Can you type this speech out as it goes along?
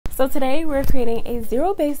So today we're creating a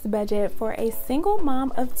zero-based budget for a single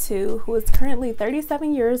mom of two who is currently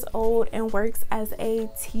 37 years old and works as a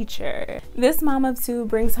teacher. This mom of two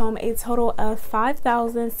brings home a total of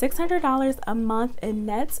 $5,600 a month in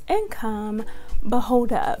net income, but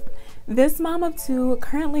hold up. This mom of two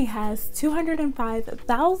currently has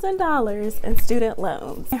 $205,000 in student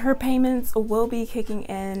loans, and her payments will be kicking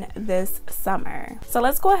in this summer. So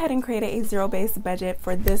let's go ahead and create a zero-based budget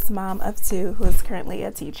for this mom of two who is currently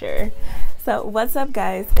a teacher. So what's up,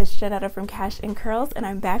 guys? It's Jeanetta from Cash and Curls, and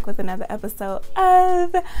I'm back with another episode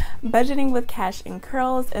of Budgeting with Cash and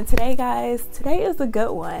Curls. And today, guys, today is a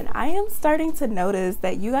good one. I am starting to notice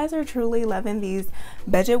that you guys are truly loving these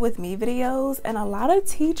budget with me videos, and a lot of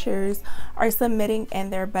teachers are submitting in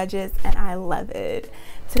their budgets, and I love it.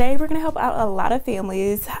 Today we're going to help out a lot of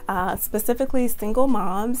families, specifically single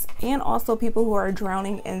moms and also people who are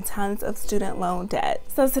drowning in tons of student loan debt.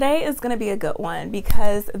 So today is going to be a good one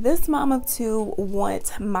because this mom of two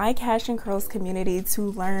wants my Cash and Curls community to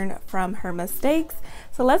learn from her mistakes.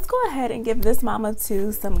 So let's go ahead and give this mom of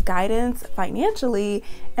two some guidance financially,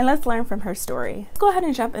 and let's learn from her story. Let's go ahead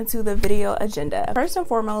and jump into the video agenda. First and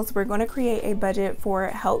foremost, we're going to create a budget for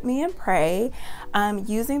Help Me and Pray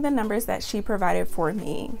using the numbers that she provided for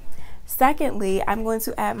me. Secondly, I'm going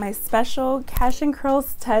to add my special Cash and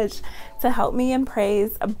Curls touch to Help Me and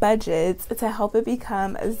Pray's budgets to help it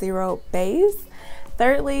become a zero base.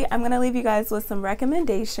 Thirdly, I'm going to leave you guys with some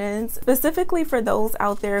recommendations specifically for those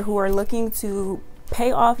out there who are looking to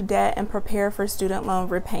pay off debt and prepare for student loan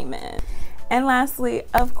repayment. And lastly,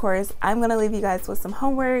 of course, I'm going to leave you guys with some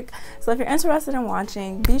homework. So if you're interested in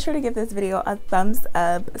watching, be sure to give this video a thumbs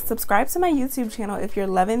up. Subscribe to my YouTube channel if you're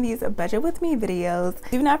loving these budget with me videos.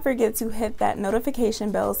 Do not forget to hit that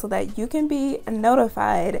notification bell so that you can be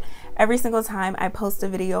notified every single time I post a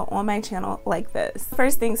video on my channel like this.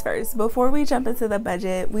 First things first, before we jump into the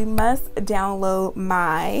budget, we must download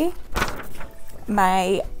my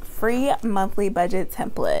free monthly budget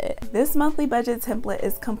template. This monthly budget template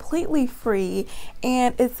is completely free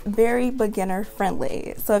and it's very beginner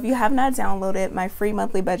friendly. So if you have not downloaded my free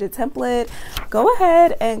monthly budget template, go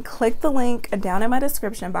ahead and click the link down in my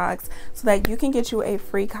description box so that you can get you a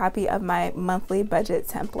free copy of my monthly budget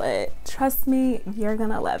template. Trust me, you're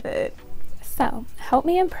gonna love it. So, Help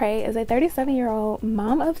Me and Pray is a 37-year-old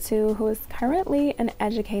mom of two who is currently an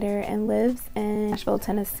educator and lives in Nashville,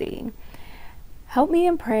 Tennessee. Help Me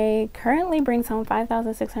and Pray currently brings home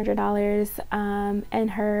 $5,600 in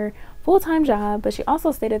her full-time job, but she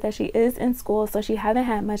also stated that she is in school, so she hasn't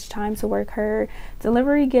had much time to work her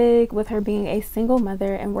delivery gig with her being a single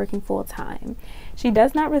mother and working full-time. She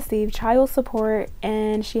does not receive child support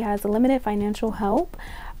and she has limited financial help,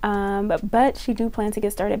 but she do plan to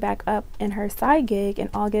get started back up in her side gig in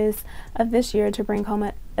August of this year to bring home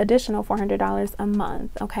an additional $400 a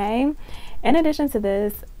month, okay? In addition to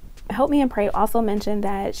this, Help Me and Pray also mentioned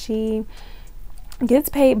that she gets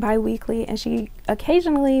paid bi-weekly and she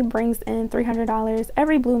occasionally brings in $300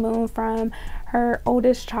 every blue moon from her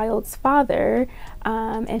oldest child's father,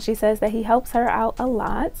 and she says that he helps her out a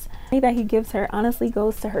lot. The money that he gives her honestly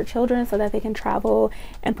goes to her children so that they can travel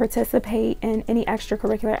and participate in any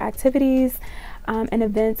extracurricular activities and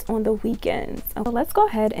events on the weekends. So let's go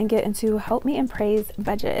ahead and get into Help Me and Pray's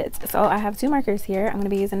budget. So I have two markers here. I'm going to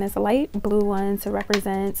be using this light blue one to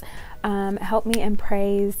represent Help Me and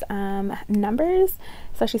Pray's numbers.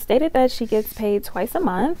 So she stated that she gets paid twice a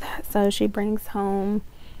month, so she brings home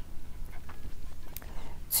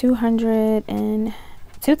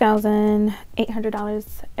 $2,800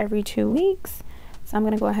 every 2 weeks. So I'm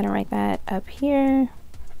going to go ahead and write that up here.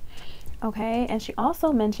 Okay, and she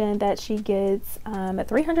also mentioned that she gets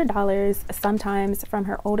 $300 sometimes from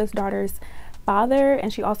her oldest daughter's father,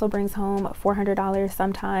 and she also brings home $400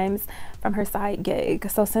 sometimes from her side gig.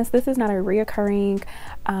 So since this is not a reoccurring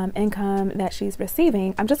income that she's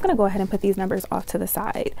receiving, I'm just going to go ahead and put these numbers off to the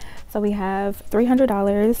side. So we have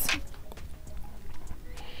 $300.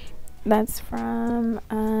 That's from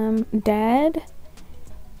dad.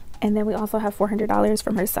 And then we also have $400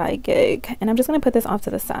 from her side gig. And I'm just going to put this off to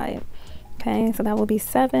the side. Okay, so that will be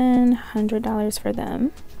 $700 for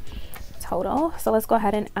them total. So let's go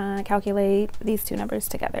ahead and calculate these two numbers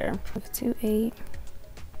together. 28.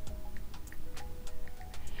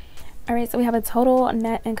 All right, so we have a total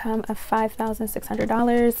net income of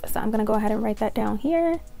 $5,600. So I'm going to go ahead and write that down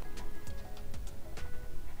here.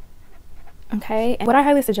 Okay, and what I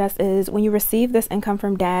highly suggest is when you receive this income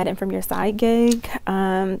from dad and from your side gig,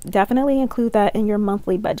 definitely include that in your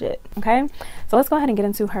monthly budget. Okay, so let's go ahead and get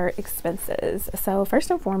into her expenses. So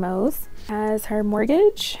first and foremost, as her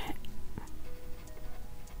mortgage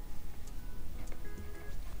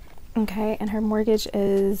Okay, and her mortgage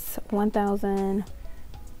is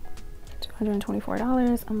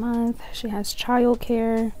 $1,224 a month. She has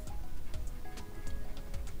childcare,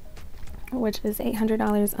 which is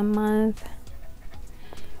 $800 a month.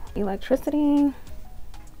 Electricity,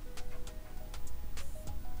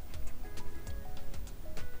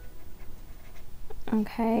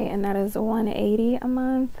 okay, and that is $180 a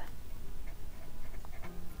month.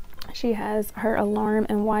 She has her alarm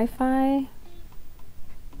and Wi-Fi,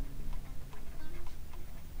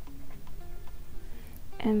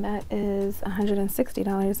 and that is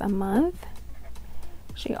 $160 a month.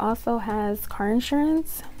 She also has car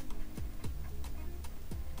insurance,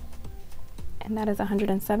 and that is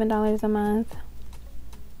 $107 a month.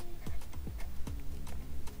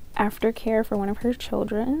 Aftercare for one of her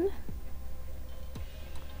children,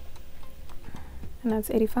 and that's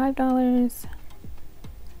 $85.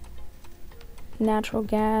 Natural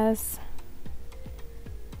gas,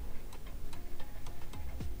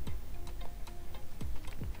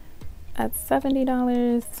 that's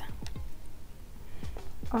 $70.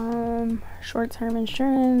 Short-term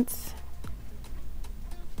insurance,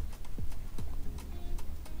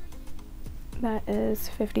 that is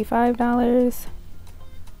 $55.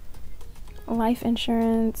 Life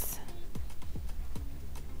insurance,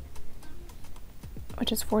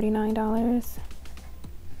 which is $49.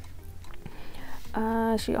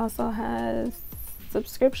 She also has a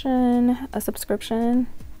subscription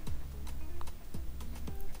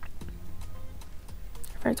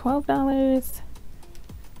for $12.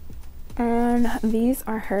 And these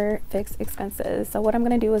are her fixed expenses. So what I'm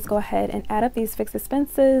going to do is go ahead and add up these fixed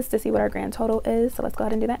expenses to see what our grand total is. So let's go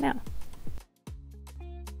ahead and do that now.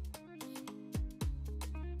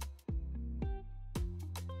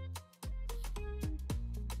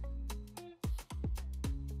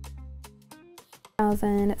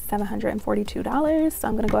 $1,742. So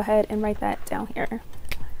I'm going to go ahead and write that down here.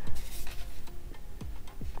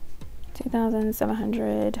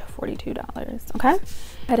 $2,742. Okay, go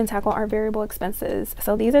ahead and tackle our variable expenses.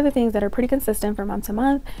 So these are the things that are pretty consistent from month to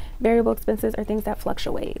month. Variable expenses are things that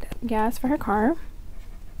fluctuate. Gas for her car,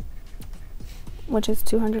 which is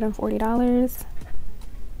 $240.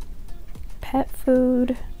 Pet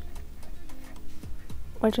food,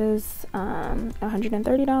 which is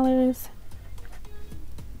 $130.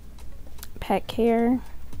 Pet care,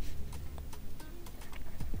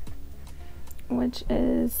 which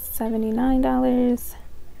is $79.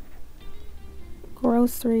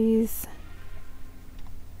 Groceries,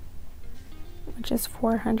 which is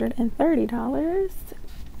 $430.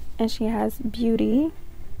 And she has beauty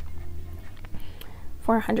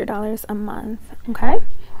for $100 a month. Okay,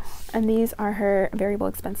 and these are her variable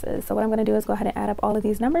expenses. So what I'm going to do is go ahead and add up all of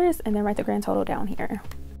these numbers and then write the grand total down here.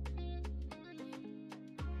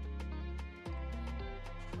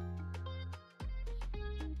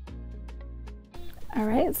 All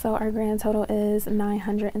right, so our grand total is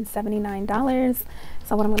 $979.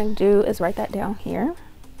 So what I'm going to do is write that down here.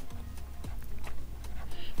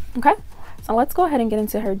 Okay, so let's go ahead and get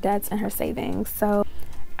into her debts and her savings. So,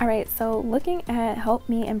 all right, so looking at Help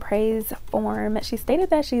Me and Praise form, she stated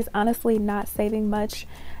that she's honestly not saving much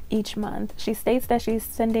each month. She states that she's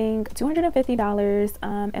sending $250,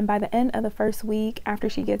 and by the end of the first week after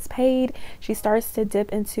she gets paid, she starts to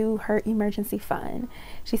dip into her emergency fund.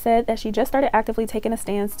 She said that she just started actively taking a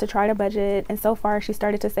stance to try to budget, and so far she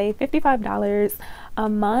started to save $55 a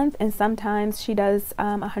month, and sometimes she does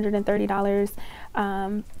 $130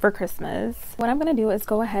 for Christmas. What I'm going to do is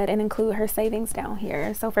go ahead and include her savings down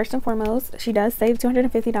here. So first and foremost, she does save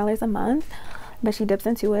 $250 a month, but she dips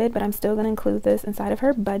into it, but I'm still going to include this inside of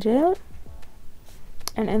her budget.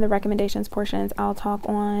 And in the recommendations portions, I'll talk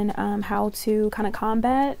on how to kind of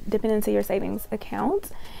combat dipping into your savings account.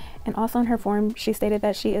 And also in her form, she stated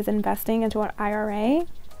that she is investing into an IRA.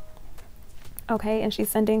 Okay, and she's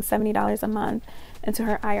sending $70 a month into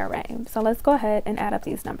her IRA. So let's go ahead and add up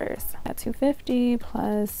these numbers. At $250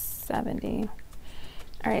 plus 70.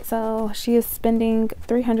 All right, so she is spending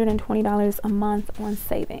 $320 a month on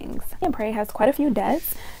savings. And Pray has quite a few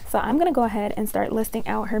debts, so I'm going to go ahead and start listing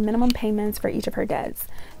out her minimum payments for each of her debts.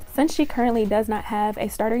 Since she currently does not have a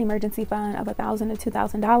starter emergency fund of $1,000 to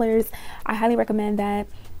 $2,000, I highly recommend that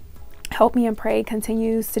Help Me and Pray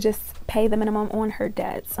continues to just pay the minimum on her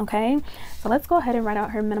debts. Okay, so let's go ahead and write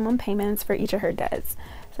out her minimum payments for each of her debts.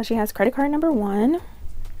 So she has credit card number 1.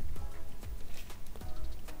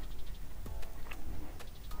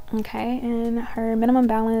 Okay, and her minimum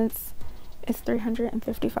balance is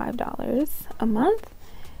 $355 a month.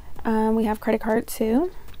 We have credit card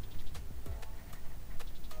 2.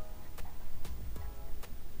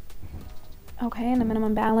 Okay, and the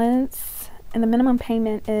minimum balance and the minimum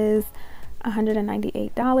payment is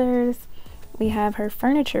 $198. We have her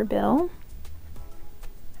furniture bill,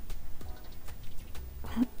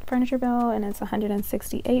 and it's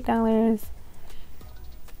 $168.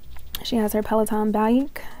 She has her Peloton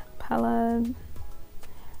bike,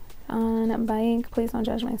 please don't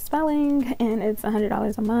judge my spelling, and it's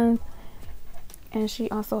 $100 a month. And she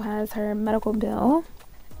also has her medical bill,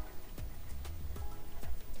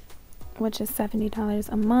 which is $70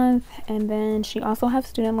 a month. And then she also has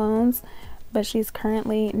student loans, but she's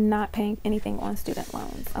currently not paying anything on student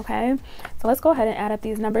loans. Okay, so let's go ahead and add up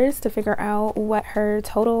these numbers to figure out what her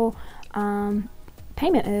total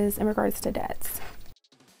payment is in regards to debts.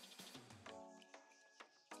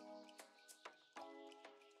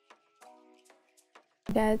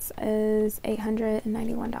 Debts is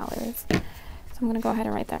 $891. So I'm going to go ahead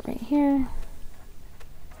and write that right here.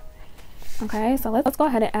 Okay, so let's go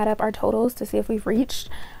ahead and add up our totals to see if we've reached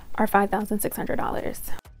our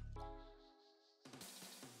 $5,600.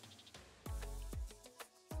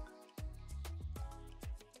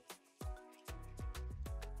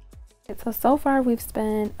 So far we've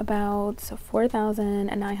spent about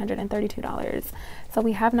 $4,932. So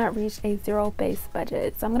we have not reached a zero-based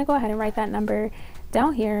budget. So I'm going to go ahead and write that number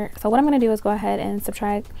down here. So what I'm going to do is go ahead and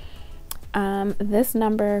subtract this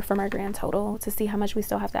number from our grand total to see how much we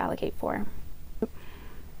still have to allocate for.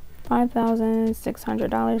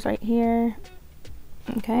 $5,600 right here.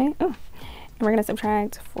 Okay. Ooh. And we're going to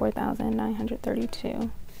subtract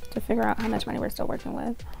 4,932 to figure out how much money we're still working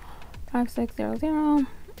with. 5600.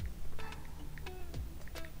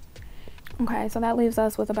 Okay, so that leaves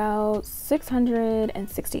us with about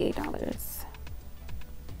 $668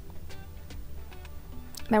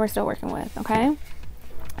 that we're still working with. Okay,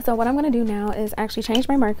 so what I'm going to do now is actually change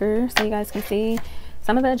my marker so you guys can see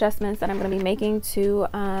some of the adjustments that I'm going to be making to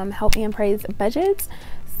help me appraise budgets.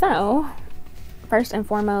 So first and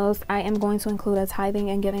foremost, I am going to include a tithing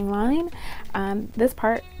and giving line. This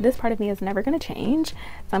part of me is never going to change, so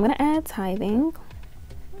I'm going to add tithing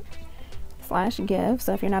 / give.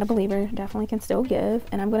 So if you're not a believer, definitely can still give,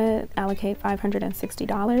 and I'm going to allocate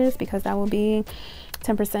 $560 because that will be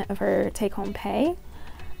 10% of her take-home pay.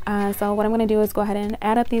 So what I'm going to do is go ahead and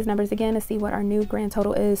add up these numbers again to see what our new grand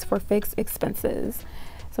total is for fixed expenses.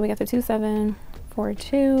 So we got the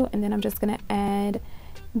 2742, and then I'm just going to add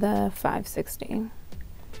the 560.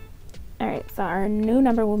 All right, so our new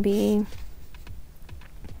number will be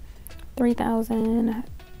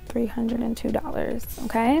 $3,302.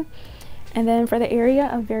 Okay. And then for the area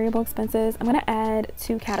of variable expenses, I'm going to add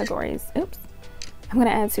two categories. Oops. I'm going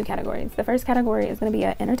to add two categories. The first category is going to be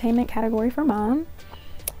an entertainment category for mom.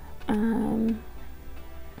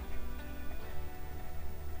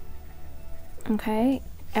 Okay.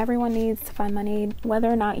 Everyone needs to find money, whether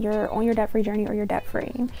or not you're on your debt-free journey or you're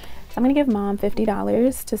debt-free. So I'm going to give mom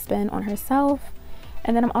 $50 to spend on herself.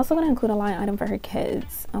 And then I'm also going to include a line item for her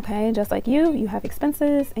kids. Okay, just like you have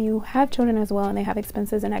expenses, and you have children as well, and they have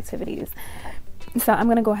expenses and activities. So I'm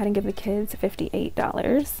going to go ahead and give the kids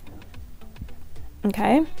 $58.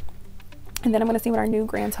 Okay, and then I'm going to see what our new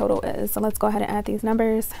grand total is. So let's go ahead and add these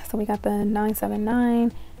numbers. So we got the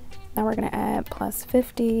 979. Now we're going to add plus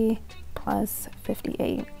 50 plus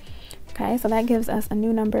 58. Okay, so that gives us a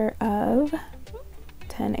new number of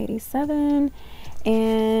 1087.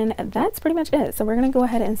 And that's pretty much it. So we're going to go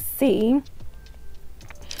ahead and see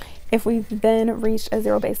if we've then reached a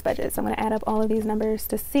zero-based budget. So I'm going to add up all of these numbers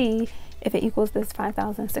to see if it equals this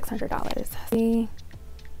 $5,600. See.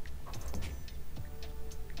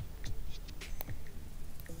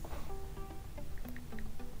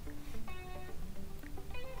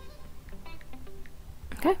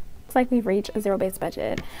 Okay, looks like we've reached a zero-based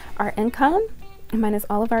budget. Our income minus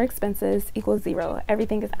all of our expenses equals 0.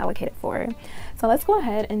 Everything is allocated for. So let's go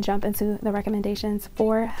ahead and jump into the recommendations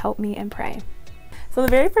for Help Me and Pray. So the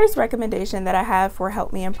very first recommendation that I have for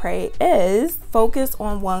Help Me and Pray is focus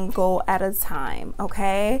on one goal at a time.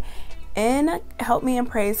 Okay, in Help Me and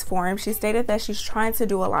Pray's form, she stated that she's trying to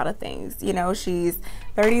do a lot of things. You know, she's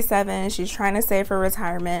 37, she's trying to save for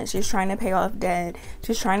retirement, she's trying to pay off debt,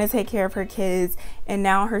 she's trying to take care of her kids, and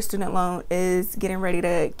now her student loan is getting ready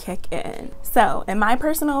to kick in. So in my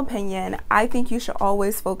personal opinion, I think you should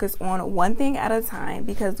always focus on one thing at a time,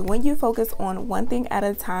 because when you focus on one thing at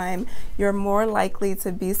a time, you're more likely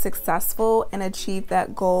to be successful and achieve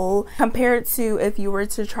that goal compared to if you were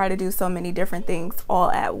to try to do so many different things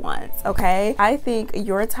all at once. Okay, I think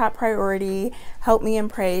your top priority, Help Me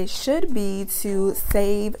and Pray, should be to save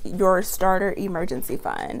your starter emergency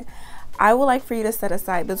fund. I would like for you to set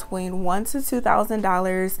aside between $1,000 to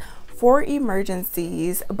 $2,000 for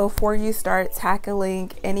emergencies before you start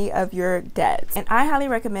tackling any of your debts. And I highly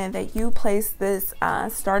recommend that you place this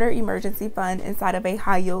starter emergency fund inside of a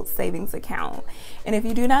high yield savings account. And if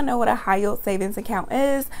you do not know what a high yield savings account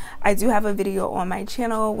is, I do have a video on my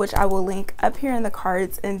channel, which I will link up here in the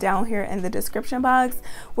cards and down here in the description box,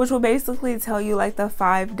 which will basically tell you like the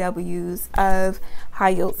 5 W's of high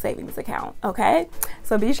yield savings account. Okay,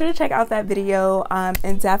 so be sure to check out that video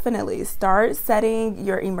and definitely start setting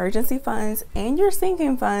your emergency funds and your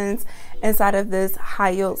sinking funds inside of this high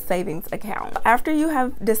yield savings account. After you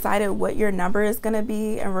have decided what your number is going to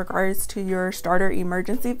be in regards to your starter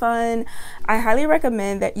emergency fund, I highly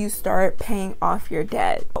recommend that you start paying off your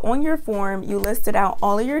debt. On your form, you listed out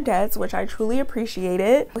all of your debts, which I truly appreciate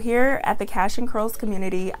it. Here at the Cash and Curls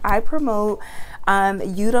community, I promote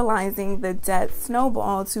utilizing the debt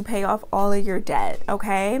snowball to pay off all of your debt.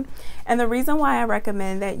 Okay, and the reason why I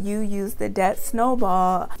recommend that you use the debt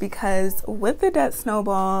snowball, because with the debt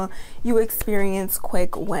snowball you experience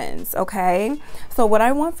quick wins. Okay, so what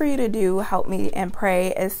I want for you to do, help me and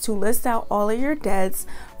pray, is to list out all of your debts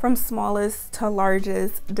from smallest to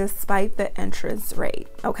largest despite the interest rate.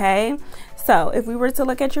 Okay, so if we were to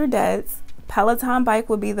look at your debts, Peloton bike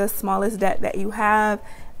would be the smallest debt that you have,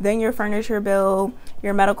 then your furniture bill,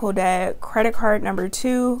 your medical debt, credit card number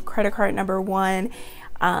 2, credit card number 1,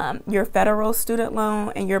 your federal student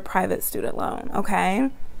loan, and your private student loan. Okay,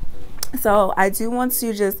 so I do want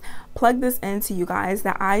to just plug this into you guys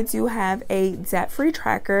that I do have a debt-free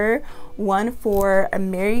tracker, one for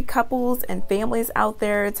married couples and families out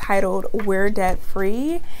there, titled We're Debt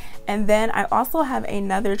Free. And then I also have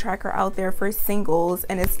another tracker out there for singles,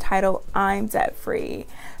 and it's titled I'm Debt Free.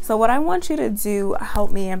 So what I want you to do,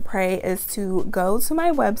 help me and pray, is to go to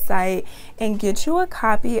my website and get you a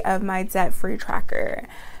copy of my debt free tracker.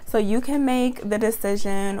 So you can make the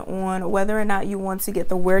decision on whether or not you want to get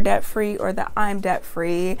the We're Debt Free or the I'm Debt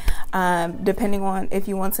Free, depending on if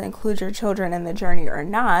you want to include your children in the journey or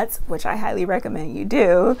not, which I highly recommend you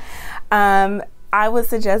do. I would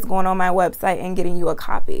suggest going on my website and getting you a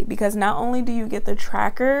copy, because not only do you get the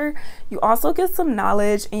tracker, you also get some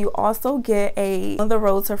knowledge, and you also get a On the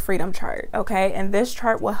Road to Freedom chart. Okay, and this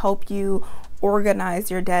chart will help you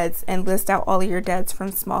organize your debts and list out all of your debts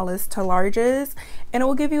from smallest to largest, and it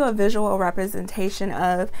will give you a visual representation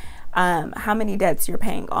of how many debts you're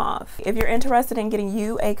paying off. If you're interested in getting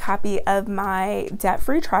you a copy of my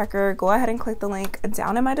debt-free tracker, go ahead and click the link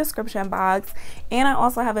down in my description box. And I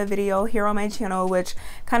also have a video here on my channel which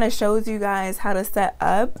kind of shows you guys how to set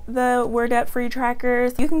up the We're Debt Free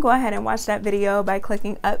trackers. You can go ahead and watch that video by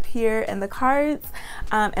clicking up here in the cards,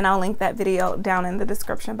 and I'll link that video down in the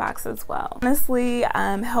description box as well. Honestly,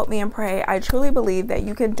 help me and pray, I truly believe that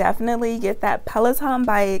you can definitely get that Peloton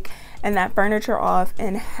bike and that furniture off,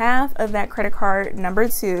 and half of that credit card number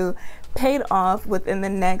 2 paid off within the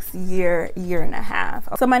next year and a half.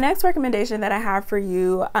 So my next recommendation that I have for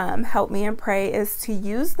you, help me and pray, is to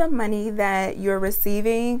use the money that you're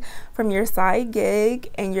receiving from your side gig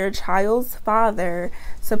and your child's father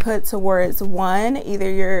to put towards, 1, either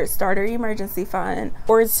your starter emergency fund,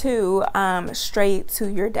 or 2, straight to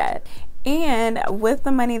your debt. And with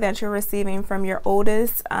the money that you're receiving from your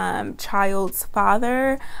oldest child's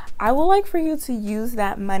father, I would like for you to use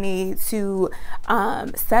that money to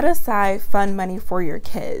set aside fund money for your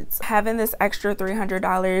kids. Having this extra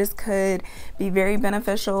 $300 could be very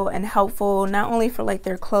beneficial and helpful, not only for like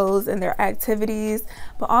their clothes and their activities,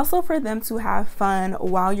 but also for them to have fun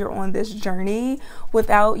while you're on this journey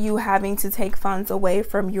without you having to take funds away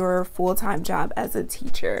from your full-time job as a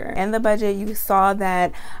teacher. In the budget, you saw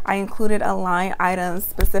that I included a line item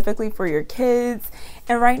specifically for your kids,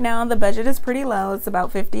 and right now the budget is pretty low. It's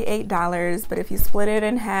about $58, but if you split it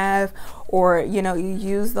in half, or you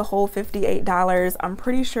use the whole $58, I'm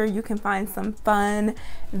pretty sure you can find some fun,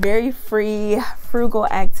 very free, frugal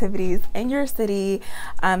activities in your city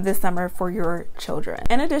this summer for your children.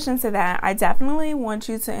 In addition to that, I definitely want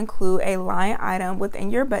you to include a line item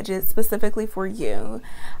within your budget specifically for you.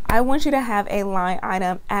 I want you to have a line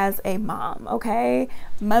item as a mom. Okay,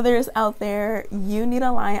 mothers out there, you need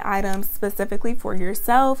a line item specifically for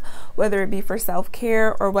yourself, whether it be for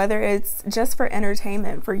self-care or whether it's just for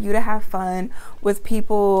entertainment, for you to have fun with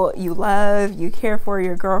people you love, you care for,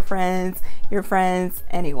 your girlfriends, your friends,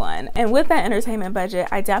 anyone. And with that entertainment budget,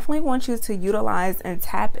 I definitely want you to utilize and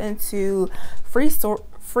tap into free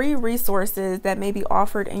free resources that may be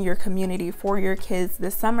offered in your community for your kids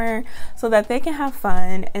this summer so that they can have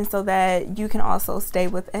fun and so that you can also stay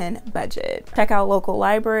within budget. Check out local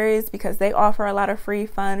libraries because they offer a lot of free,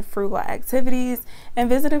 fun, frugal activities, and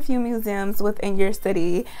visit a few museums within your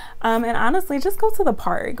city. And honestly, just go to the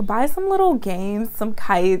park, buy some little games, some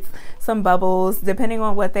kites, some bubbles, depending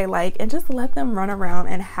on what they like, and just let them run around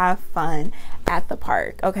and have fun at the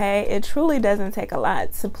park. Okay, it truly doesn't take a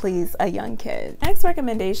lot to please a young kid. Next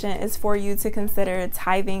recommendation is for you to consider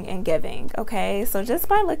tithing and giving. Okay, so just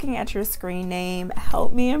by looking at your screen name,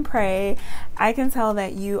 Help Me and Pray, I can tell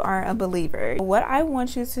that you are a believer. What I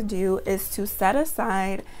want you to do is to set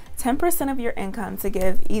aside 10% of your income to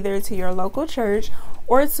give either to your local church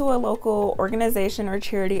or to a local organization or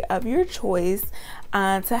charity of your choice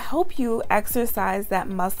to help you exercise that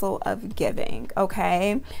muscle of giving.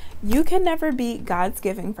 Okay, you can never beat God's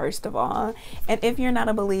giving, first of all, and if you're not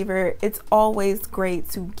a believer, it's always great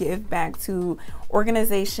to give back to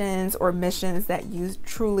organizations or missions that you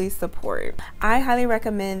truly support. I highly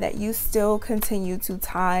recommend that you still continue to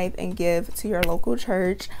tithe and give to your local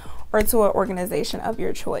church or to an organization of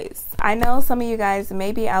your choice. I know some of you guys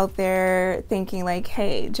may be out there thinking like,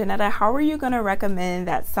 hey, Jeanetta, how are you gonna recommend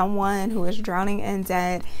that someone who is drowning in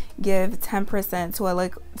debt give 10%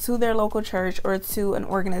 to their local church or to an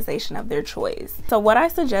organization of their choice? So what I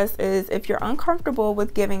suggest is, if you're uncomfortable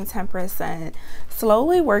with giving 10%,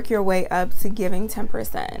 slowly work your way up to giving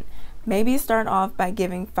 10%. Maybe start off by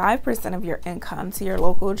giving 5% of your income to your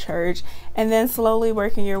local church and then slowly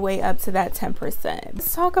working your way up to that 10%.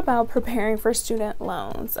 Let's talk about preparing for student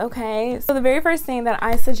loans, okay? So the very first thing that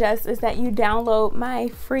I suggest is that you download my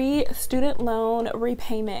free student loan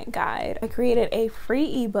repayment guide. I created a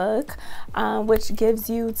free ebook which gives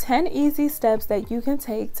you 10 easy steps that you can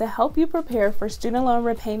take to help you prepare for student loan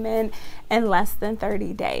repayment in less than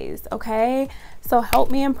 30 days, okay? So Help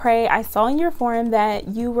Me and Pray, I saw in your form that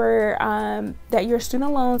you were that your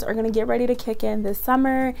student loans are going to get ready to kick in this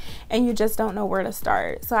summer and you just don't know where to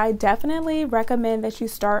start. So I definitely recommend that you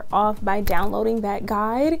start off by downloading that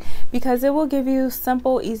guide because it will give you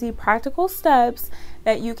simple, easy, practical steps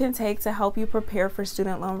that you can take to help you prepare for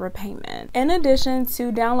student loan repayment. In addition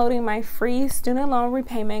to downloading my free student loan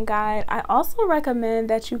repayment guide, I also recommend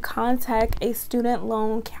that you contact a student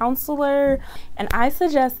loan counselor. And I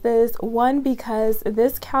suggest this, one, because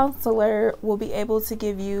this counselor will be able to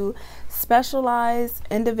give you specialized,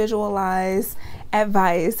 individualized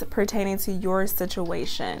advice pertaining to your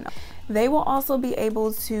situation. They will also be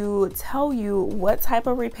able to tell you what type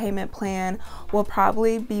of repayment plan will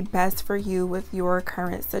probably be best for you with your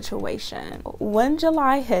current situation. When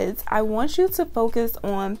July hits, I want you to focus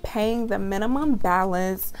on paying the minimum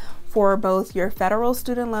balance for both your federal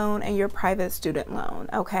student loan and your private student loan,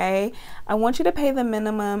 okay? I want you to pay the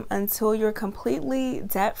minimum until you're completely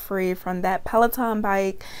debt-free from that Peloton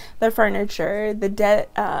bike, the furniture, the debt,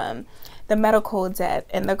 the medical debt,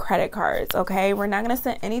 and the credit cards, okay? We're not gonna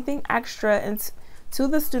send anything extra to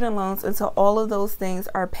the student loans until all of those things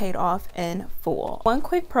are paid off in full. One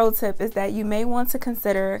quick pro tip is that you may want to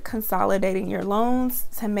consider consolidating your loans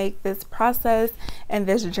to make this process and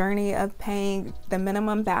this journey of paying the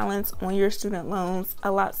minimum balance on your student loans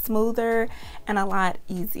a lot smoother and a lot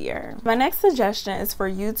easier. My next suggestion is for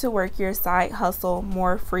you to work your side hustle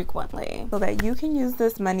more frequently so that you can use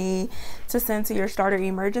this money to send to your starter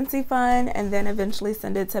emergency fund and then eventually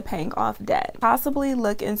send it to paying off debt. Possibly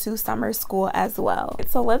look into summer school as well.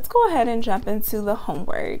 So let's go ahead and jump into the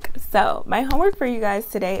homework. So my homework for you guys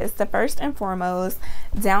today is to first and foremost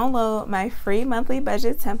download my free monthly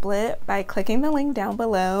budget template by clicking the link down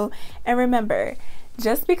below. And remember,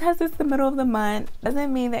 just because it's the middle of the month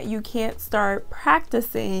doesn't mean that you can't start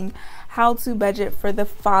practicing how to budget for the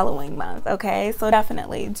following month, okay? So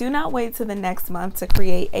definitely do not wait till the next month to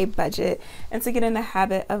create a budget and to get in the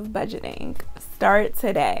habit of budgeting. Start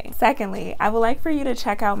today. Secondly, I would like for you to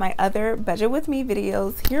check out my other Budget With Me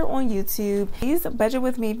videos here on YouTube. These Budget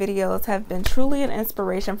With Me videos have been truly an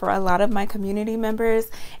inspiration for a lot of my community members,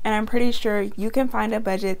 and I'm pretty sure you can find a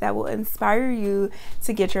budget that will inspire you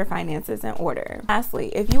to get your finances in order. Lastly,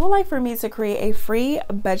 if you would like for me to create a free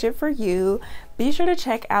budget for you, be sure to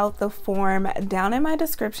check out the form down in my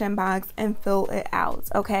description box and fill it out,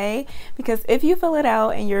 okay? Because if you fill it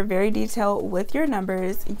out and you're very detailed with your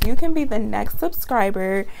numbers, you can be the next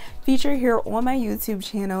subscriber featured here on my YouTube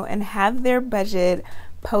channel and have their budget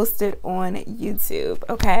posted on YouTube,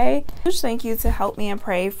 okay? Huge thank you to Help Me and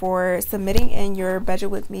Pray for submitting in your Budget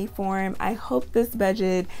With Me form. I hope this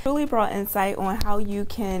budget really brought insight on how you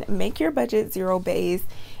can make your budget zero-based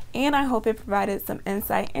and I hope it provided some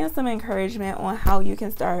insight and some encouragement on how you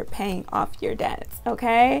can start paying off your debts.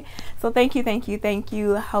 Okay, so thank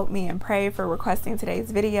you. Help me and pray for requesting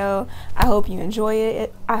today's video. I hope you enjoy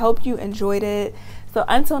it. I hope you enjoyed it. So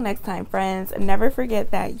until next time, friends, never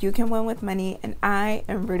forget that you can win with money, and I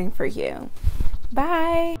am rooting for you.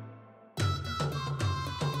 Bye.